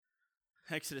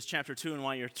Exodus chapter 2, and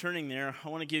while you're turning there, I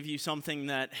want to give you something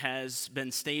that has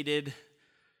been stated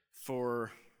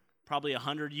for probably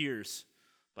 100 years,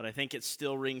 but I think it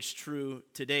still rings true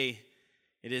today.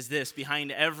 It is this: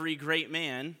 behind every great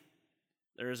man,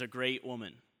 there is a great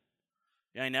woman.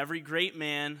 Behind every great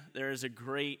man, there is a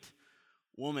great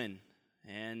woman.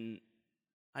 And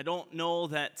I don't know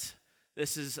that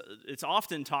it's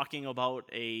often talking about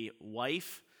a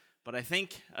wife, but I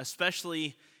think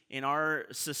especially in our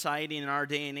society, in our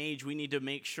day and age, we need to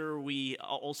make sure we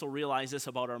also realize this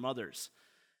about our mothers.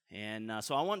 And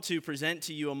so I want to present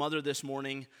to you a mother this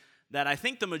morning that I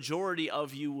think the majority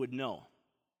of you would know.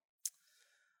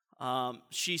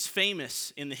 She's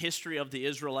famous in the history of the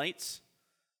Israelites,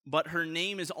 but her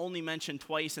name is only mentioned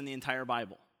twice in the entire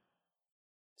Bible.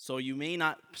 So you may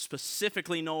not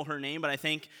specifically know her name, but I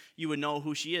think you would know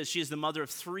who she is. She is the mother of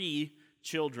 3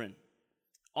 children.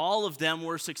 All of them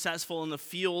were successful in the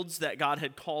fields that God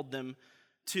had called them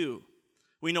to.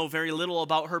 We know very little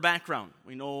about her background.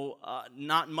 We know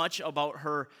not much about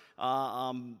her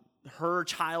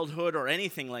childhood or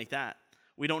anything like that.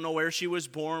 We don't know where she was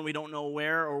born. We don't know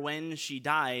where or when she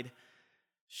died.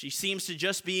 She seems to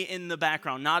just be in the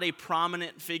background, not a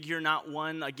prominent figure, not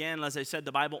one. Again, as I said,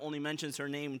 the Bible only mentions her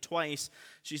name twice.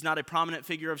 She's not a prominent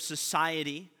figure of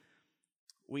society.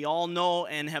 We all know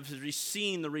and have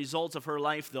seen the results of her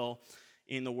life, though,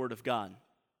 in the Word of God.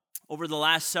 Over the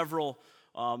last several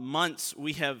months,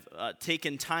 we have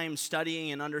taken time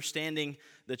studying and understanding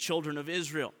the children of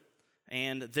Israel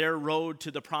and their road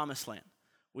to the Promised Land.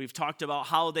 We've talked about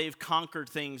how they've conquered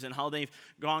things and how they've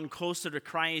gone closer to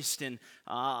Christ, and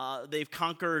they've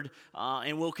conquered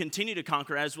and will continue to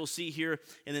conquer, as we'll see here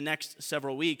in the next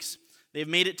several weeks. They've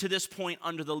made it to this point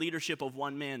under the leadership of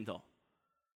one man, though.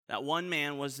 That one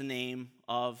man was the name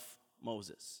of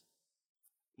Moses.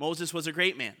 Moses was a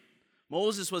great man.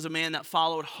 Moses was a man that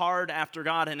followed hard after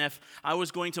God, and if I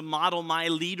was going to model my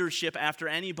leadership after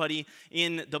anybody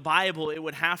in the Bible, it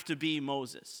would have to be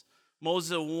Moses.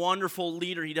 Moses is a wonderful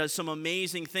leader. He does some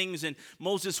amazing things, and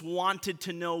Moses wanted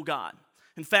to know God.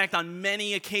 In fact, on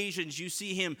many occasions, you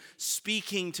see him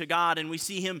speaking to God, and we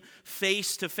see him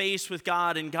face to face with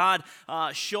God, and God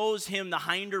shows him the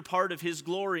hinder part of his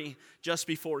glory just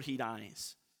before he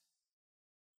dies.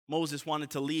 Moses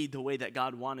wanted to lead the way that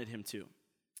God wanted him to.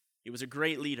 He was a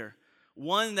great leader,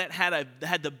 one that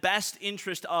had the best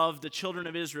interest of the children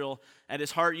of Israel at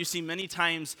his heart. You see, many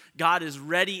times God is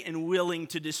ready and willing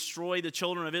to destroy the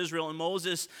children of Israel, and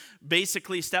Moses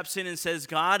basically steps in and says,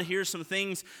 God, here's some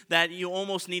things that you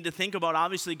almost need to think about.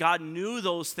 Obviously, God knew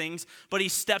those things, but he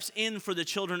steps in for the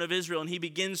children of Israel, and he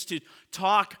begins to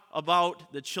talk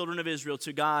about the children of Israel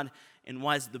to God and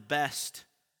was the best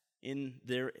in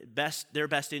their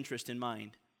best interest in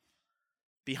mind.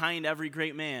 Behind every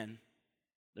great man,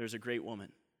 there's a great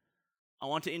woman. I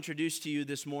want to introduce to you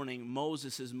this morning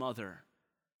Moses' mother,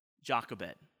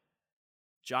 Jochebed.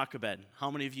 Jochebed.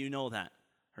 How many of you know that?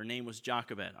 Her name was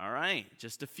Jochebed. All right,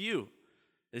 just a few.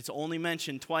 It's only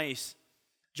mentioned twice.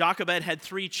 Jochebed had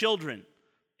 3 children: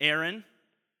 Aaron,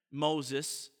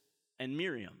 Moses, and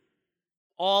Miriam.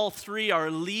 All 3 are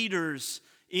leaders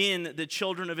in the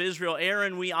children of Israel.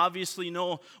 Aaron, we obviously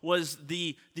know, was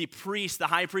the priest, the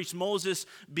high priest. Moses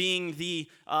being the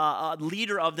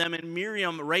leader of them, and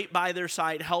Miriam right by their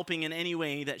side, helping in any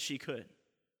way that she could.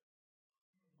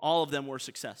 All of them were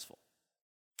successful.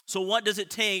 So what does it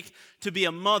take to be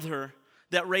a mother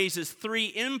that raises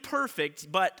 3 imperfect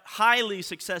but highly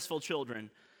successful children,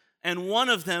 and one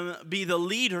of them be the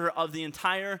leader of the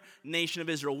entire nation of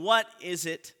Israel? What is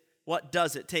it? What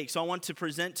does it take? So I want to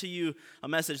present to you a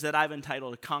message that I've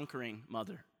entitled A Conquering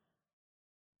Mother.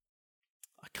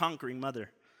 A Conquering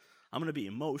Mother. I'm going to be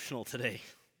emotional today.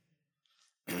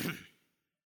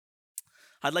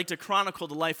 I'd like to chronicle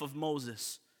the life of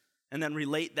Moses and then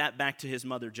relate that back to his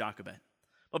mother, Jochebed.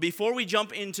 But before we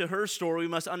jump into her story, we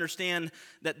must understand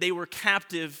that they were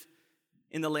captive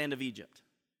in the land of Egypt.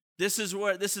 This is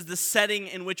the setting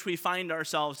in which we find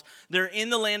ourselves. They're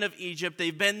in the land of Egypt.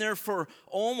 They've been there for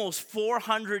almost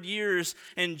 400 years.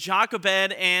 And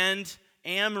Jochebed and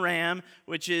Amram,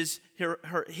 which is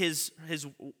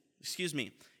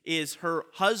is her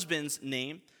husband's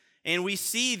name. And we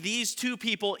see these 2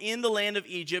 people in the land of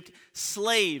Egypt,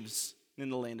 slaves in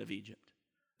the land of Egypt.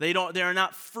 They are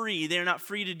not free. They are not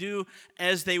free to do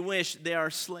as they wish. They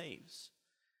are slaves.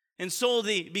 And so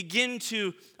they begin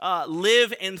to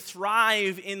live and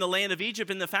thrive in the land of Egypt.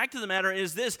 And the fact of the matter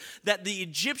is this, that the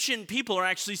Egyptian people are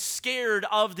actually scared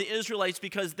of the Israelites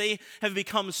because they have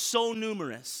become so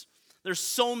numerous. There's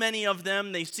so many of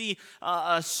them. They see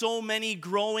so many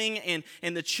growing,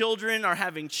 and the children are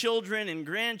having children and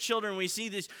grandchildren. We see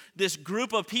this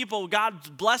group of people, God's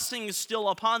blessing is still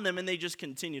upon them, and they just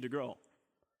continue to grow.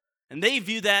 And they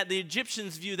view that, the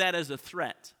Egyptians view that as a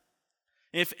threat.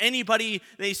 If anybody,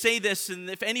 they say this, and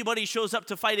if anybody shows up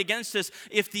to fight against us,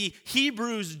 if the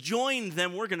Hebrews join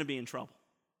them, we're going to be in trouble.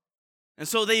 And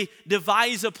so they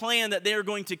devise a plan that they are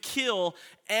going to kill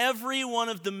every one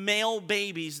of the male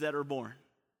babies that are born.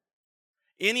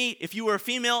 If you were a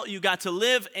female, you got to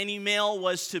live. Any male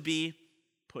was to be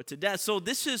put to death. So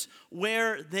this is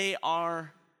where they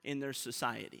are in their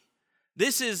society.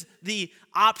 This is the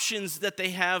options that they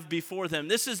have before them.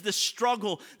 This is the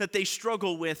struggle that they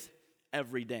struggle with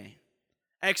every day.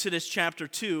 Exodus chapter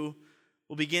 2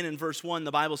 will begin in verse 1.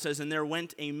 The Bible says, "And there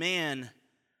went a man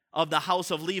of the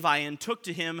house of Levi and took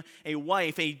to him a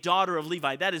wife, a daughter of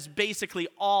Levi." That is basically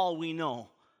all we know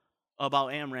about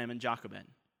Amram and Jochebed.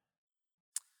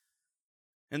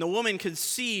 "And the woman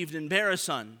conceived and bare a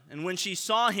son. And when she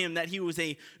saw him that he was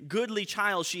a goodly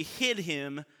child, she hid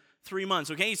him 3 months."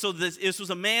 Okay, so this was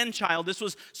a man child. This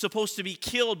was supposed to be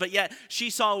killed, but yet she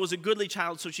saw it was a goodly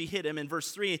child, so she hid him. In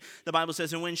verse 3, the Bible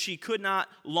says, "And when she could not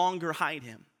longer hide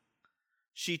him,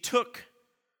 she took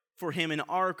for him an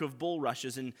ark of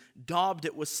bulrushes and daubed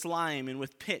it with slime and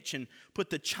with pitch and put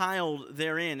the child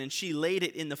therein, and she laid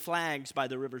it in the flags by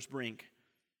the river's brink.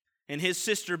 And his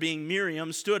sister, being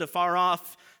Miriam, stood afar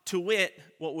off to wit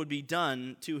what would be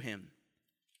done to him.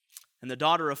 And the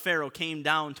daughter of Pharaoh came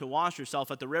down to wash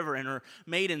herself at the river, and her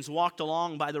maidens walked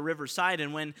along by the riverside.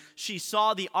 And when she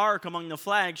saw the ark among the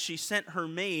flags, she sent her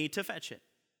maid to fetch it.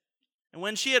 And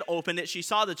when she had opened it, she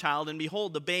saw the child, and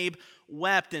behold, the babe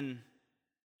wept, and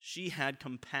she had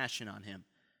compassion on him,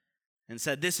 and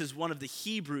said, 'This is one of the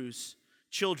Hebrews'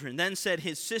 children.' Then said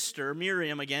his sister,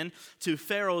 Miriam again, to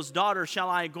Pharaoh's daughter, 'Shall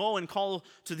I go and call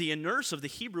to thee a nurse of the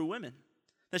Hebrew women,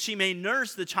 that she may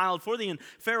nurse the child for thee?' And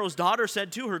Pharaoh's daughter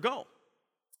said to her, 'Go.'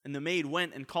 And the maid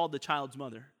went and called the child's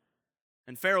mother.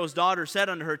 And Pharaoh's daughter said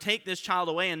unto her, 'Take this child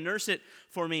away and nurse it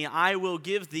for me. I will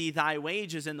give thee thy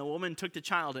wages.' And the woman took the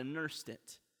child and nursed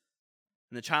it.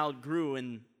 And the child grew,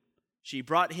 and she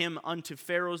brought him unto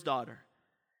Pharaoh's daughter,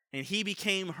 and he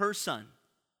became her son.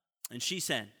 And she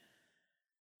said,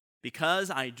 'Because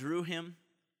I drew him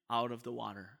out of the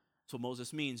water.'" That's what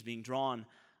Moses means, being drawn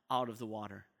out of the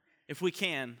water. If we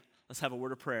can, let's have a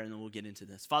word of prayer, and then we'll get into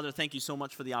this. Father, thank you so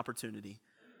much for the opportunity.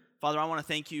 Father, I want to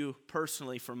thank you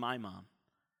personally for my mom.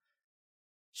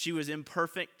 She was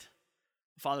imperfect.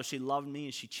 Father, she loved me,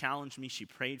 and she challenged me. She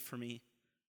prayed for me.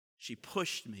 She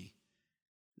pushed me.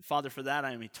 Father, for that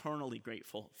I am eternally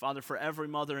grateful. Father, for every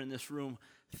mother in this room,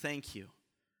 thank you.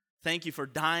 Thank you for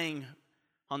dying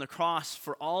on the cross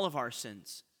for all of our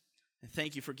sins. And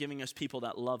thank you for giving us people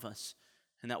that love us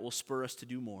and that will spur us to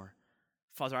do more.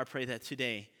 Father, I pray that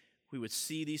today we would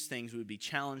see these things, we would be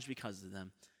challenged because of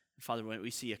them. And Father, when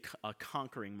we see a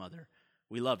conquering mother,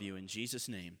 we love you. In Jesus'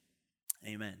 name,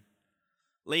 amen.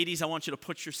 Ladies, I want you to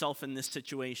put yourself in this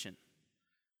situation.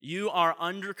 You are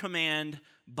under command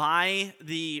by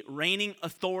the reigning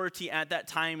authority at that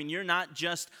time, and you're not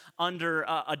just under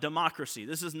a democracy.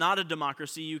 This is not a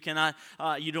democracy. You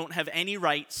don't have any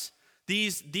rights.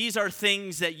 These are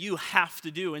things that you have to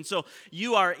do. And so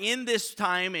you are in this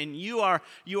time, and you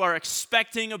are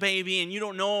expecting a baby, and you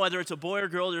don't know whether it's a boy or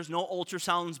girl. There's no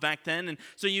ultrasounds back then. And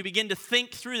so you begin to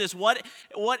think through this. What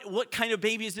kind of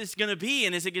baby is this going to be?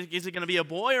 And is it going to be a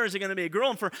boy or is it going to be a girl?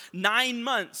 And for 9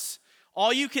 months,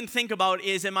 all you can think about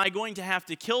is, am I going to have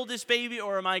to kill this baby,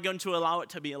 or am I going to allow it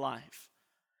to be alive?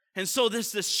 And so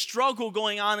there's this struggle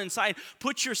going on inside.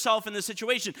 Put yourself in the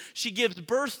situation. She gives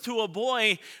birth to a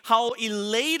boy. How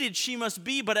elated she must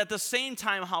be, but at the same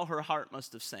time, how her heart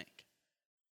must have sank.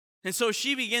 And so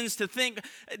she begins to think,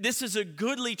 this is a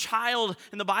goodly child,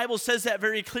 and the Bible says that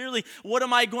very clearly. What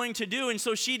am I going to do? And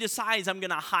so she decides, I'm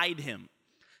going to hide him.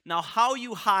 Now, how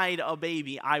you hide a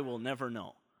baby, I will never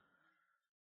know.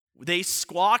 They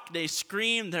squawk, they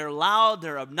scream, they're loud,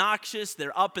 they're obnoxious,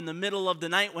 they're up in the middle of the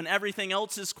night when everything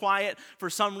else is quiet. For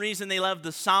some reason, they love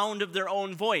the sound of their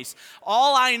own voice.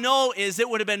 All I know is it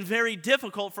would have been very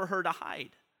difficult for her to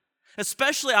hide.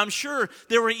 Especially, I'm sure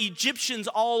there were Egyptians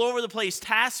all over the place,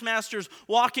 taskmasters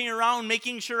walking around,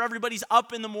 making sure everybody's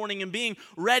up in the morning and being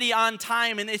ready on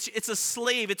time. And it's a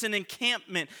slave, it's an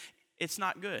encampment. It's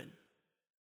not good.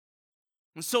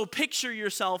 And so picture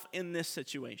yourself in this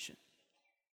situation.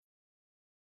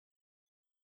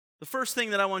 The first thing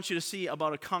that I want you to see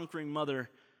about a conquering mother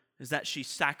is that she's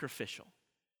sacrificial.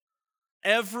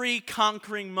 Every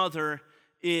conquering mother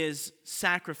is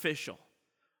sacrificial.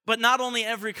 But not only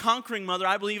every conquering mother,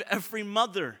 I believe every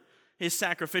mother is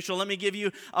sacrificial. Let me give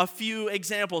you a few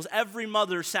examples. Every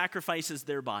mother sacrifices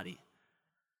their body.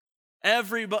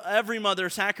 Every mother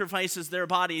sacrifices their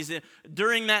bodies.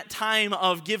 During that time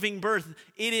of giving birth,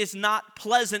 it is not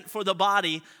pleasant for the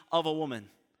body of a woman.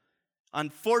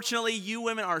 Unfortunately, you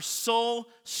women are so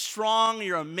strong,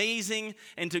 you're amazing,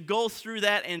 and to go through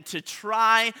that and to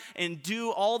try and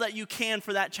do all that you can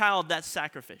for that child, that's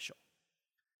sacrificial.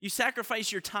 You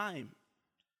sacrifice your time.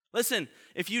 Listen,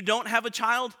 if you don't have a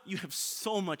child, you have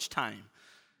so much time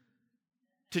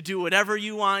to do whatever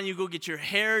you want. You go get your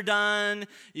hair done,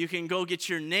 you can go get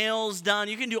your nails done,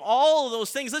 you can do all of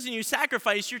those things. Listen, you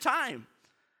sacrifice your time.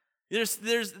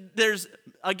 There's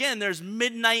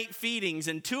midnight feedings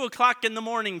and 2 o'clock in the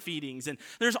morning feedings, and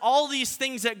there's all these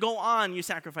things that go on. You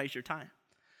sacrifice your time.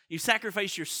 You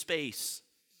sacrifice your space.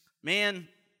 Man,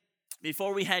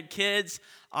 before we had kids,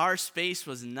 our space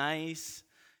was nice.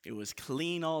 It was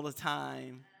clean all the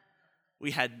time.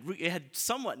 We had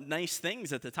somewhat nice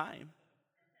things at the time.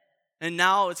 And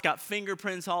now it's got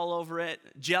fingerprints all over it,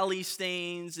 jelly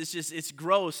stains. It's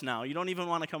gross now. You don't even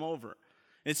want to come over.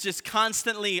 It's just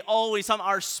constantly, always on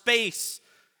our space.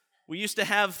 We used to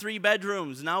have 3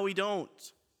 bedrooms. Now we don't.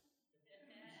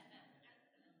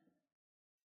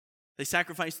 They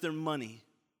sacrifice their money.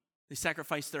 They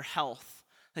sacrifice their health.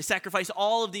 They sacrifice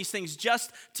all of these things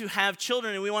just to have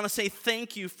children, and we want to say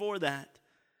thank you for that.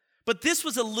 But this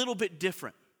was a little bit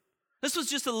different. This was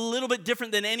just a little bit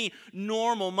different than any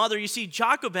normal mother. You see,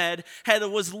 Jochebed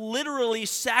was literally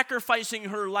sacrificing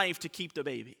her life to keep the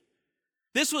baby.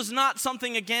 This was not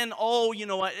something, again, oh, you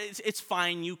know what, it's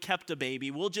fine, you kept a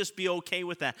baby. We'll just be okay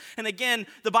with that. And again,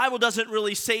 the Bible doesn't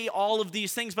really say all of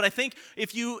these things, but I think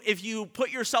if you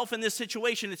put yourself in this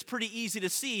situation, it's pretty easy to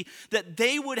see that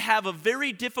they would have a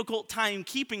very difficult time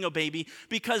keeping a baby,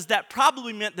 because that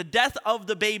probably meant the death of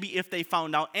the baby if they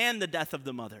found out, and the death of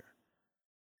the mother.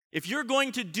 If you're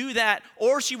going to do that,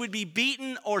 or she would be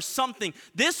beaten or something,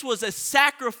 this was a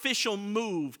sacrificial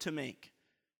move to make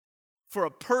for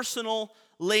a personal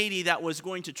lady that was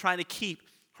going to try to keep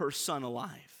her son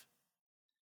alive.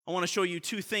 I want to show you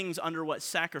 2 things under what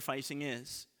sacrificing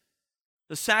is.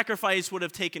 The sacrifice would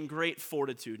have taken great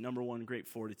fortitude. Number 1, great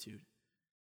fortitude.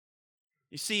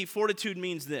 You see, fortitude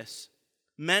means this: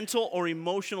 mental or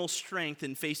emotional strength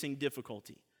in facing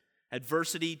difficulty,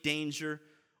 adversity, danger,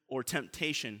 or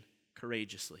temptation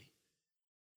courageously.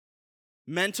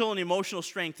 Mental and emotional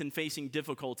strength in facing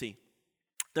difficulty.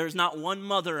 There's not one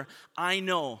mother I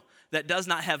know that does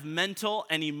not have mental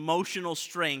and emotional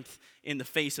strength in the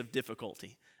face of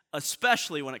difficulty,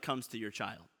 especially when it comes to your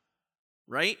child,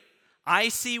 right? I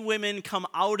see women come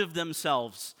out of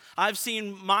themselves. I've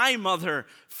seen my mother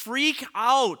freak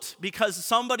out because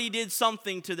somebody did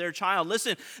something to their child.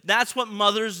 Listen, that's what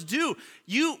mothers do.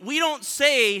 We don't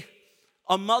say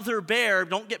a mother bear,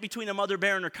 don't get between a mother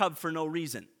bear and her cub for no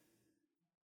reason.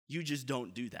 You just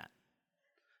don't do that.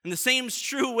 And the same is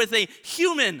true with a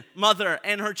human mother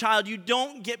and her child. You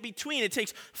don't get between. It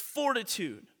takes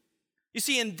fortitude. You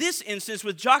see, in this instance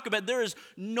with Jochebed, there is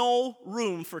no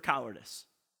room for cowardice.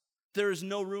 There is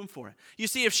no room for it. You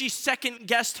see, if she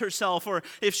second-guessed herself, or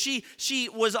if she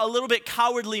was a little bit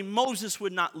cowardly, Moses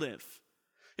would not live.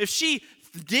 If she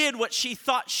did what she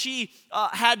thought she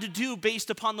had to do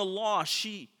based upon the law,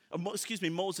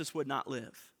 Moses would not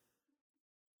live.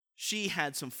 She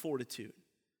had some fortitude.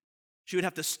 She would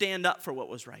have to stand up for what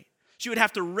was right. She would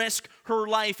have to risk her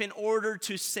life in order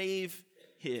to save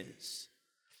his.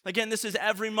 Again, this is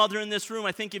every mother in this room.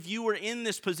 I think if you were in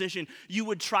this position, you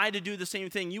would try to do the same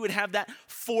thing. You would have that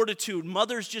fortitude.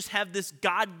 Mothers just have this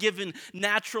God-given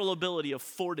natural ability of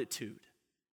fortitude.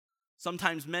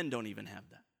 Sometimes men don't even have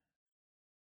that.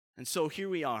 And so here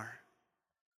we are.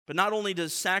 But not only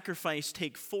does sacrifice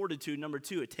take fortitude, number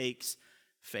 2, it takes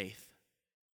faith.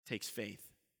 It takes faith.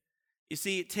 You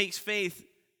see, it takes faith,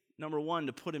 number 1,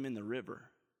 to put him in the river.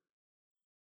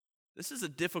 This is a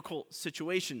difficult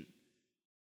situation.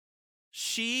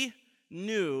 She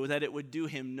knew that it would do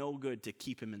him no good to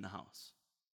keep him in the house.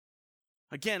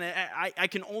 Again, I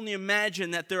can only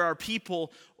imagine that there are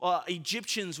people,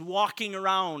 Egyptians, walking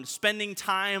around, spending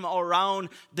time around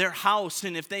their house.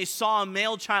 And if they saw a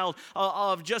male child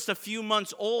of just a few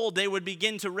months old, they would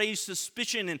begin to raise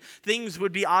suspicion, and things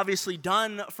would be obviously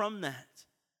done from that.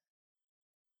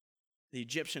 The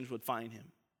Egyptians would find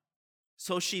him.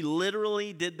 So she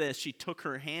literally did this. She took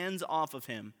her hands off of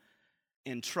him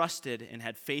and trusted and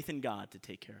had faith in God to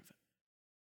take care of it.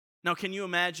 Now, can you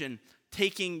imagine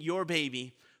taking your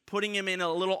baby, putting him in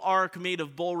a little ark made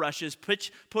of bulrushes,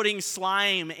 putting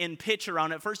slime and pitch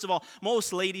around it? First of all,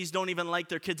 most ladies don't even like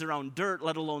their kids around dirt,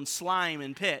 let alone slime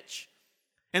and pitch,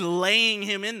 and laying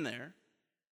him in there.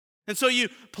 And so you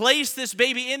place this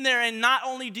baby in there, and not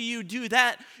only do you do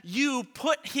that, you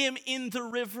put him in the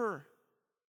river.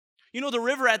 You know, the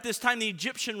river at this time, the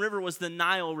Egyptian river, was the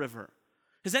Nile River.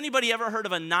 Has anybody ever heard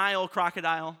of a Nile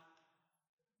crocodile?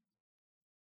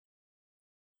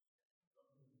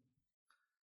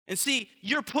 And see,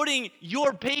 you're putting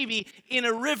your baby in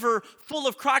a river full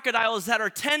of crocodiles that are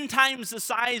 10 times the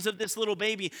size of this little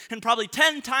baby and probably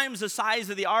 10 times the size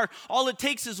of the ark. All it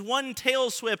takes is one tail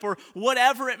sweep or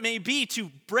whatever it may be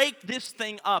to break this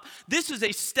thing up. This is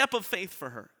a step of faith for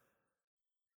her.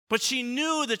 But she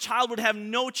knew the child would have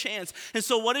no chance. And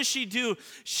so what does she do?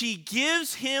 She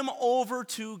gives him over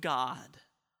to God,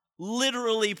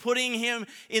 literally putting him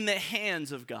in the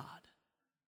hands of God.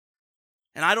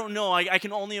 And I don't know, I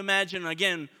can only imagine,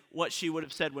 again, what she would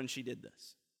have said when she did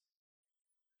this.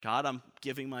 God, I'm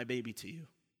giving my baby to you.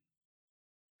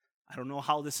 I don't know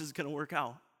how this is going to work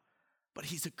out, but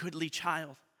he's a goodly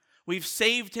child. We've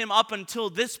saved him up until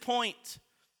this point.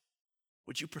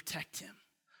 Would you protect him?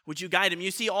 Would you guide him?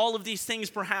 You see, all of these things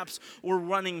perhaps were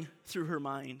running through her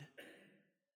mind.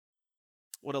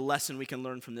 What a lesson we can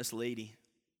learn from this lady.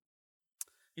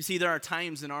 You see, there are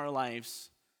times in our lives,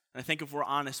 and I think if we're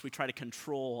honest, we try to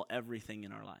control everything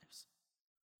in our lives.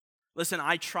 Listen,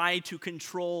 I try to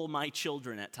control my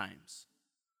children at times.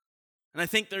 And I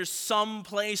think there's some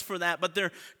place for that, but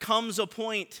there comes a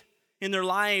point in their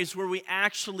lives where we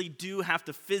actually do have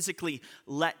to physically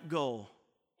let go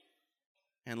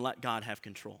and let God have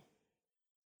control.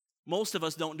 Most of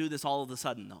us don't do this all of a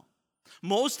sudden, though.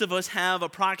 Most of us have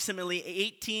approximately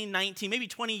 18, 19, maybe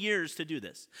 20 years to do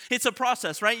this. It's a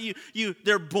process, right?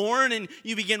 They're born and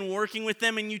you begin working with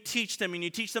them and you teach them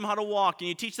how to walk and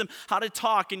you teach them how to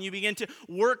talk and you begin to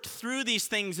work through these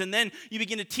things and then you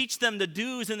begin to teach them the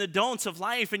do's and the don'ts of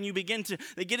life and they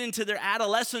get into their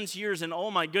adolescence years and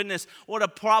oh my goodness, what a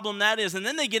problem that is. And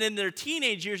then they get into their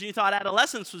teenage years and you thought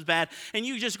adolescence was bad and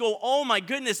you just go, oh my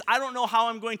goodness, I don't know how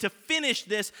I'm going to finish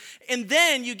this. And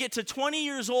then you get to 20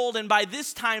 years old and by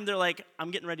this time, they're like, I'm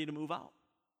getting ready to move out.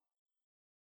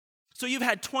 So you've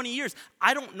had 20 years.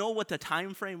 I don't know what the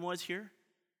time frame was here,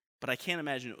 but I can't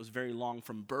imagine it was very long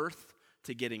from birth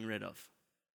to getting rid of.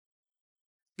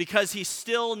 Because he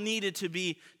still needed to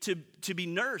be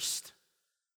nursed.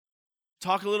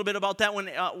 Talk a little bit about that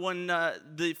when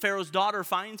the Pharaoh's daughter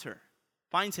finds him.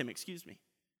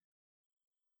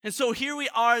 And so here we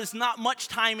are, there's not much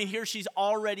time in here, she's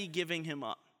already giving him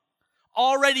up.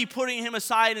 Already putting him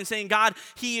aside and saying, God,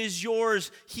 he is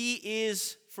yours. He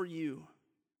is for you.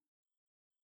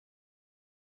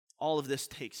 All of this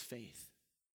takes faith.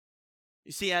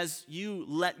 You see, as you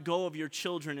let go of your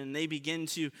children and they begin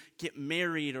to get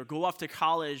married or go off to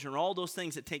college or all those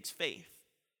things, it takes faith.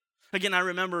 Again, I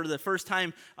remember the first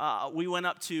time we went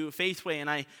up to Faithway and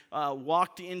I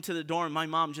walked into the dorm, my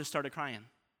mom just started crying.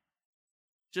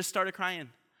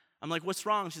 I'm like, what's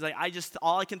wrong? She's like,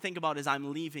 all I can think about is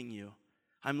I'm leaving you.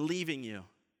 I'm leaving you.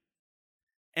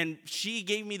 And she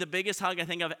gave me the biggest hug I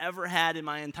think I've ever had in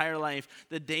my entire life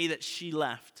the day that she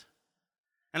left.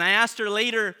 And I asked her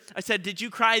later, I said, did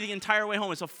you cry the entire way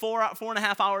home? It's a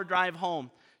 4.5 hour drive home.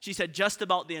 She said, just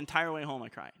about the entire way home I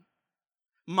cried.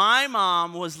 My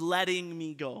mom was letting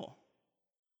me go.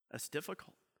 That's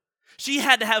difficult. She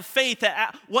had to have faith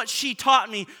that what she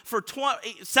taught me for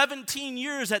 17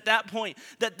 years at that point,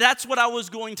 that's what I was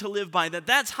going to live by,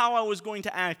 that's how I was going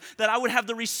to act, that I would have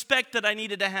the respect that I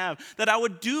needed to have, that I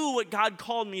would do what God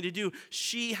called me to do.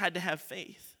 She had to have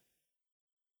faith.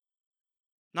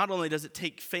 Not only does it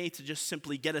take faith to just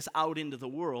simply get us out into the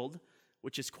world,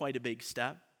 which is quite a big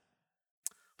step,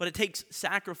 but it takes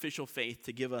sacrificial faith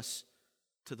to give us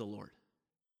to the Lord.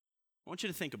 I want you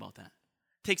to think about that.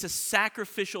 It takes a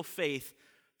sacrificial faith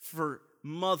for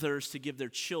mothers to give their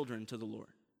children to the Lord.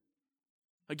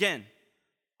 Again,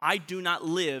 I do not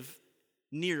live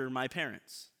near my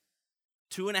parents.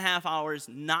 2.5 hours,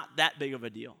 not that big of a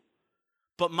deal.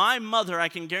 But my mother, I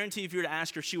can guarantee if you were to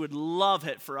ask her, she would love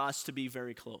it for us to be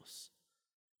very close.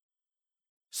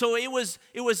 So it was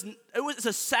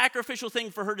a sacrificial thing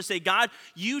for her to say, God,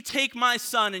 you take my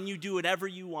son and you do whatever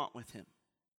you want with him.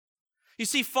 You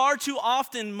see, far too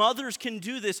often mothers can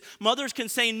do this. Mothers can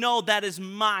say, no, that is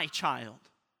my child.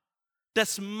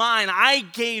 That's mine. I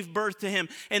gave birth to him,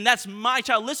 and that's my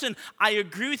child. Listen, I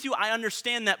agree with you. I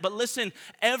understand that. But listen,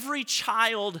 every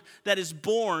child that is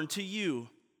born to you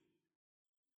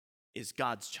is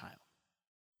God's child.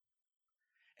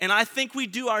 And I think we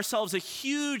do ourselves a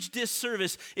huge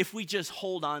disservice if we just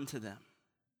hold on to them.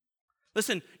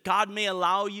 Listen, God may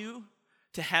allow you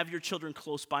to have your children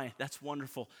close by. That's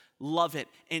wonderful. Love it.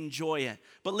 Enjoy it.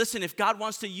 But listen, if God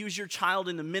wants to use your child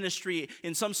in the ministry,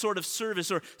 in some sort of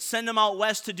service, or send them out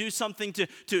west to do something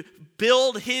to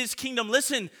build his kingdom,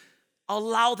 listen,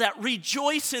 allow that.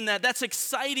 Rejoice in that. That's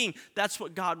exciting. That's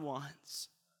what God wants.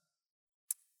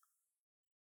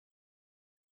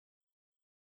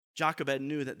 Jochebed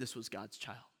knew that this was God's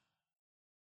child.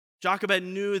 Jochebed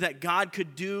knew that God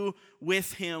could do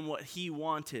with him what he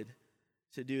wanted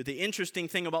to do. The interesting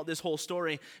thing about this whole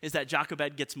story is that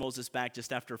Jochebed gets Moses back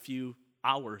just after a few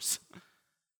hours.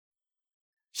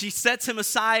 She sets him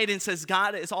aside and says,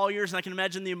 God, it's all yours. And I can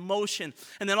imagine the emotion.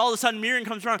 And then all of a sudden Miriam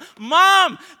comes around.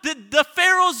 Mom, the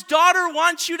Pharaoh's daughter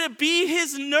wants you to be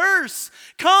his nurse.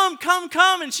 Come.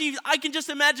 And I can just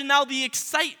imagine now the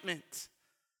excitement.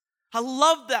 I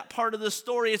love that part of the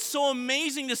story. It's so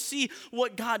amazing to see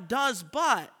what God does,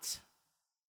 but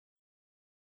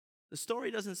the story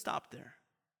doesn't stop there.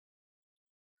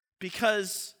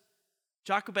 Because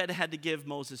Jochebed had to give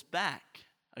Moses back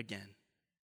again.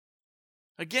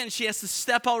 Again, she has to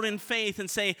step out in faith and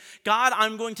say, God,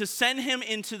 I'm going to send him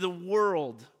into the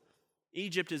world.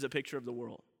 Egypt is a picture of the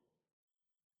world.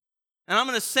 And I'm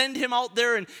going to send him out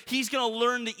there, and he's going to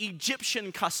learn the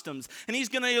Egyptian customs. And he's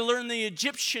going to learn the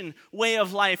Egyptian way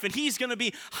of life. And he's going to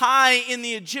be high in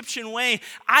the Egyptian way.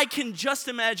 I can just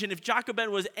imagine if Jochebed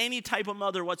was any type of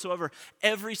mother whatsoever,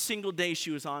 every single day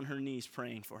she was on her knees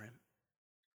praying for him.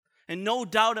 And no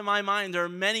doubt in my mind, there are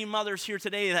many mothers here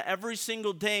today that every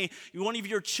single day, one of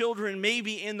your children may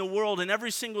be in the world, and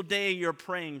every single day you're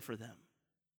praying for them.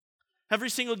 Every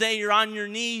single day you're on your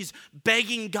knees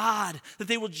begging God that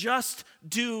they will just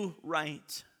do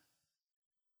right.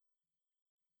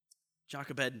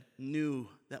 Jochebed knew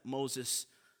that Moses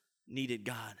needed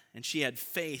God, and she had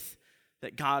faith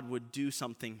that God would do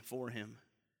something for him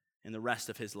in the rest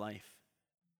of his life.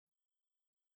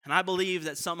 And I believe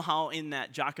that somehow in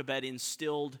that, Jochebed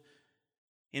instilled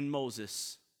in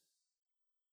Moses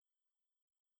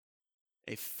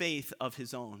a faith of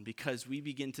his own, because we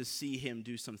begin to see him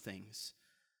do some things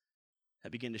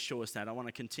that begin to show us that. I want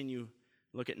to continue,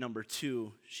 look at number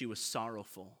 2. She was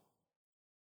sorrowful.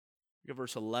 Look at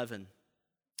verse 11.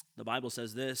 The Bible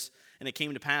says this, and it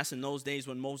came to pass in those days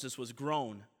when Moses was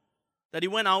grown, that he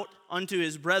went out unto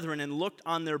his brethren and looked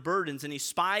on their burdens, and he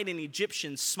spied an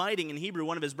Egyptian smiting in Hebrew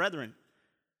one of his brethren.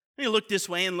 And he looked this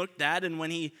way and looked that, and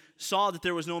when he saw that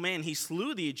there was no man, he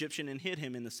slew the Egyptian and hid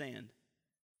him in the sand.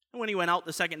 And when he went out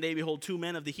the second day, behold, 2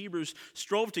 men of the Hebrews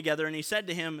strove together, and he said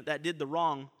to him that did the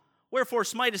wrong, Wherefore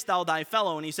smitest thou thy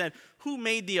fellow? And he said, Who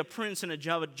made thee a prince and a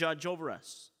judge over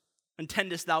us?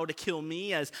 Intendest thou to kill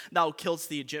me as thou killedst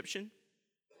the Egyptian?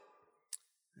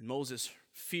 And Moses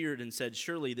feared and said,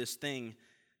 Surely this thing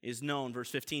is known. Verse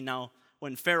 15, now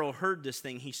when Pharaoh heard this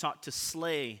thing, he sought to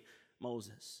slay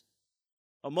Moses.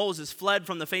 But Moses fled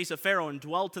from the face of Pharaoh and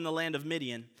dwelt in the land of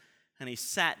Midian, and he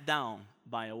sat down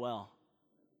by a well.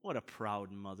 What a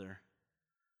proud mother.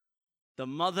 The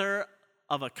mother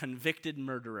of a convicted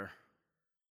murderer.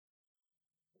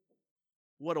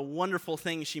 What a wonderful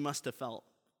thing she must have felt.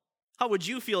 How would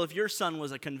you feel if your son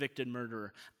was a convicted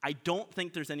murderer? I don't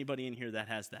think there's anybody in here that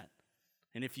has that.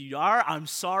 And if you are, I'm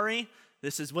sorry.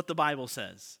 This is what the Bible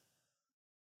says.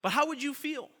 But how would you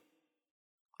feel?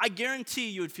 I guarantee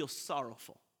you would feel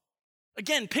sorrowful.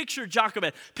 Again, picture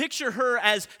Jochebed. Picture her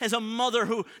as a mother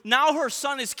who now her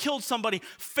son has killed somebody.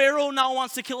 Pharaoh now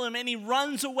wants to kill him, and he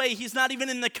runs away. He's not even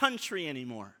in the country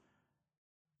anymore.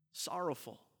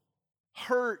 Sorrowful.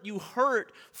 Hurt. You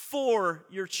hurt for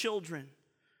your children.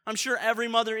 I'm sure every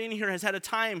mother in here has had a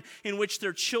time in which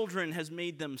their children has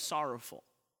made them sorrowful.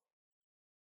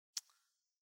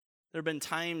 There have been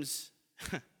times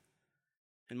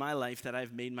in my life that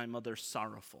I've made my mother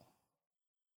sorrowful.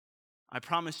 I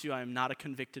promise you I am not a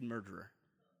convicted murderer.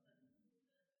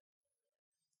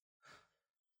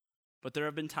 But there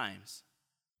have been times.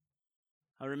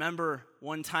 I remember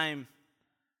one time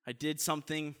I did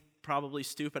something probably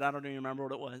stupid. I don't even remember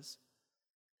what it was.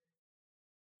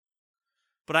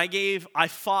 But I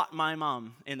fought my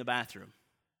mom in the bathroom.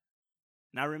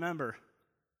 And I remember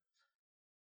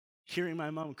hearing my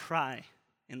mom cry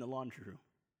in the laundry room.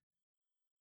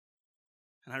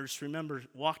 And I just remember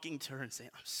walking to her and saying,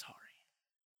 I'm sorry.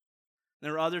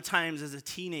 There were other times as a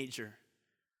teenager.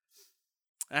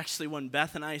 Actually, when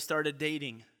Beth and I started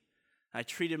dating, I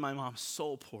treated my mom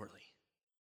so poorly.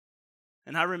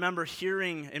 And I remember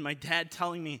hearing and my dad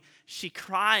telling me, she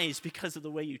cries because of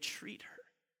the way you treat her.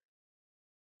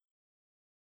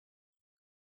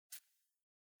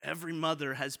 Every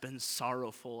mother has been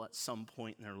sorrowful at some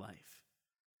point in their life.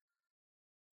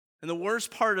 And the worst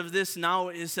part of this now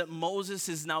is that Moses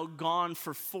is now gone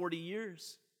for 40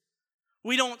 years.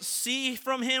 We don't see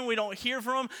from him. We don't hear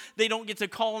from him. They don't get to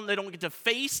call him. They don't get to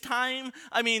FaceTime.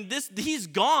 I mean, he's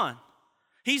gone.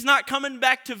 He's not coming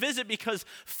back to visit because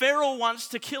Pharaoh wants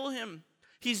to kill him.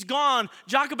 He's gone.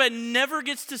 Jochebed never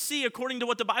gets to see, according to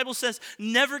what the Bible says,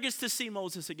 never gets to see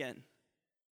Moses again.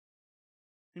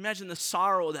 Imagine the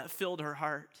sorrow that filled her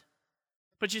heart.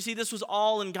 But you see, this was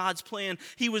all in God's plan.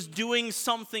 He was doing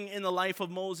something in the life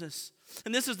of Moses.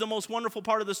 And this is the most wonderful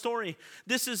part of the story.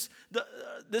 This is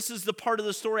the part of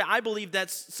the story I believe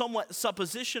that's somewhat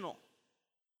suppositional.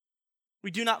 We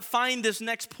do not find this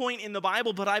next point in the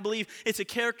Bible, but I believe it's a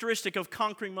characteristic of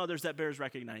conquering mothers that bears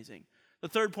recognizing. The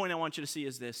third point I want you to see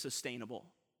is this: sustainable.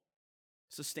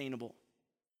 Sustainable.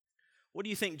 What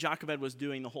do you think Jochebed was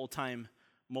doing the whole time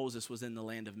Moses was in the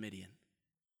land of Midian?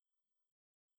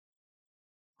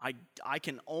 I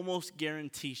can almost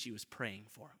guarantee she was praying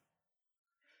for him.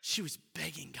 She was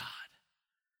begging God.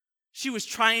 She was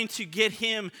trying to get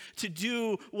him to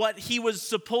do what he was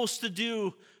supposed to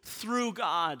do through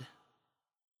God.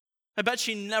 I bet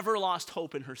she never lost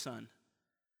hope in her son.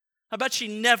 I bet she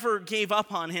never gave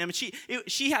up on him.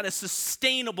 She had a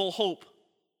sustainable hope.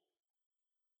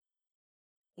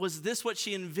 Was this what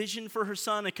she envisioned for her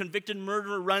son, a convicted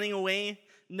murderer running away?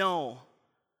 No.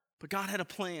 But God had a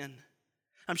plan.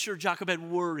 I'm sure Jochebed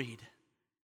worried.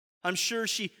 I'm sure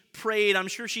she prayed. I'm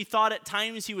sure she thought at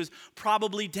times he was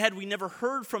probably dead. We never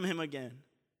heard from him again.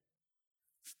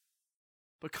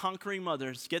 But conquering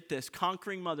mothers, get this,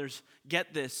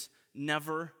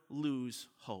 never lose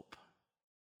hope.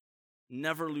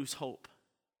 Never lose hope.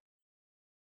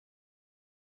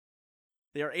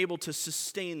 They are able to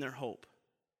sustain their hope.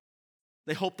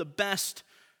 They hope the best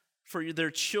for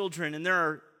their children. And there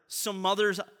are some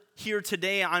mothers here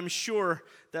today, I'm sure,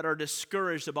 that are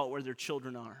discouraged about where their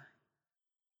children are.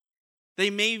 They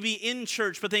may be in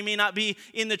church, but they may not be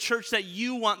in the church that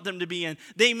you want them to be in.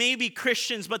 They may be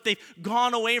Christians, but they've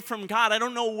gone away from God. I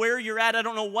don't know where you're at. I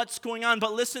don't know what's going on.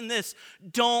 But listen to this.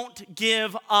 Don't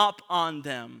give up on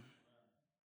them.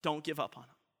 Don't give up on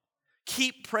them.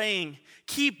 Keep praying.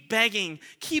 Keep begging.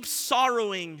 Keep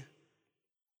sorrowing.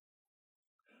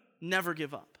 Never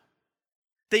give up.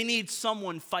 They need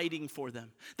someone fighting for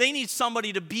them. They need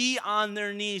somebody to be on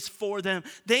their knees for them.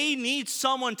 They need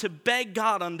someone to beg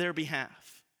God on their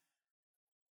behalf.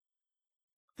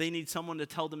 They need someone to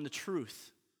tell them the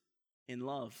truth in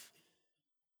love.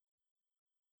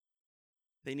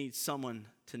 They need someone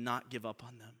to not give up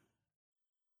on them.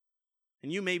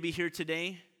 And you may be here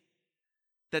today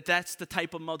that's the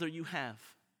type of mother you have.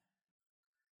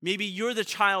 Maybe you're the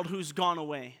child who's gone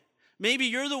away. Maybe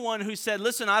you're the one who said,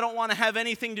 listen, I don't want to have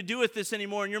anything to do with this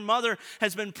anymore. And your mother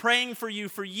has been praying for you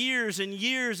for years and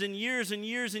years and years and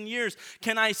years and years.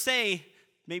 Can I say,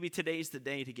 maybe today's the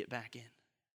day to get back in.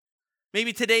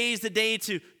 Maybe today's the day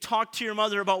to talk to your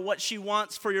mother about what she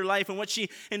wants for your life and what she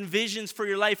envisions for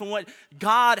your life and what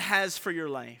God has for your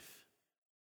life.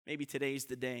 Maybe today's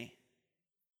the day.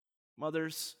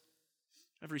 Mothers,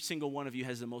 every single one of you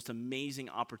has the most amazing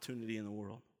opportunity in the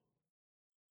world.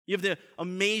 You have the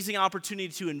amazing opportunity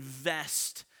to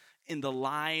invest in the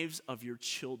lives of your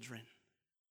children,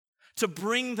 to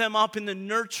bring them up in the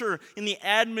nurture, in the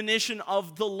admonition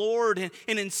of the Lord,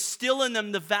 and instill in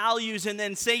them the values, and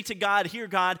then say to God, here,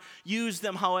 God, use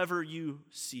them however you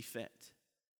see fit.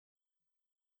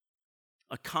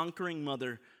 A conquering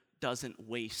mother doesn't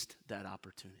waste that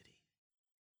opportunity.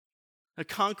 A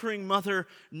conquering mother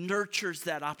nurtures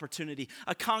that opportunity.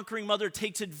 A conquering mother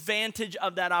takes advantage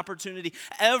of that opportunity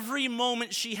every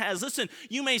moment she has. Listen,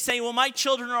 you may say, well, my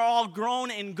children are all grown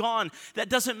and gone. That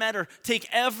doesn't matter. Take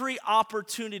every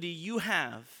opportunity you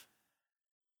have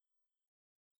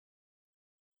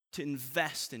to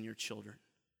invest in your children,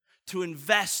 to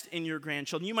invest in your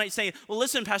grandchildren. You might say, well,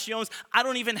 listen, Pastor Jones, I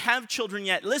don't even have children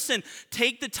yet. Listen,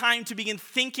 take the time to begin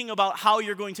thinking about how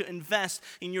you're going to invest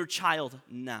in your child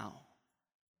now.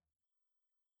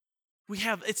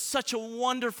 It's such a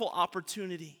wonderful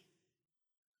opportunity.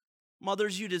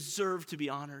 Mothers, you deserve to be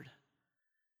honored.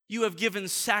 You have given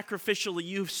sacrificially.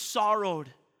 You've sorrowed.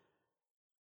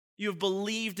 You have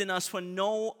believed in us when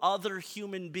no other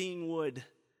human being would. The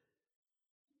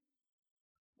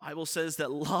Bible says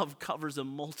that love covers a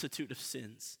multitude of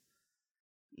sins.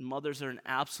 Mothers are an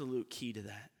absolute key to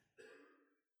that.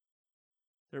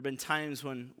 There have been times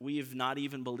when we have not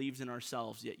even believed in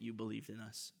ourselves, yet you believed in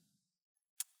us.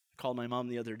 I called my mom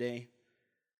the other day,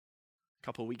 a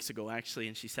couple of weeks ago actually,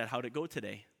 and she said, how'd it go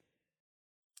today?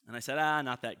 And I said,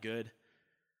 not that good.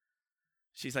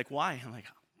 She's like, why? I'm like,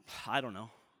 I don't know.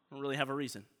 I don't really have a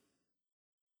reason.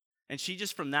 And she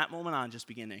just from that moment on just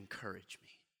began to encourage me.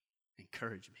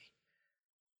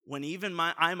 when even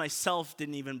I myself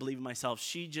didn't even believe in myself,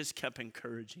 she just kept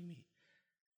encouraging me.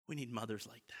 We need mothers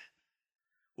like that.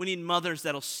 We need mothers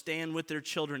that'll stand with their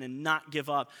children and not give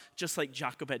up, just like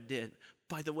Jochebed did.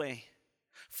 By the way,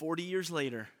 40 years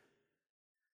later,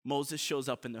 Moses shows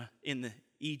up in the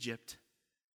Egypt,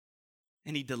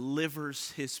 and he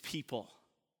delivers his people.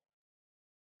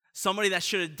 Somebody that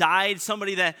should have died,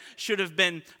 somebody that should have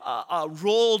been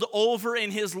rolled over in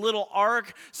his little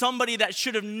ark, somebody that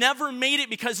should have never made it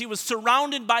because he was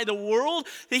surrounded by the world.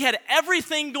 He had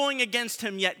everything going against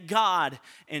him, yet God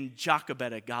and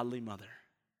Jochebed, a godly mother.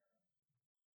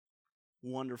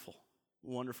 Wonderful,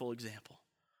 wonderful example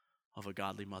of a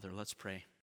godly mother. Let's pray.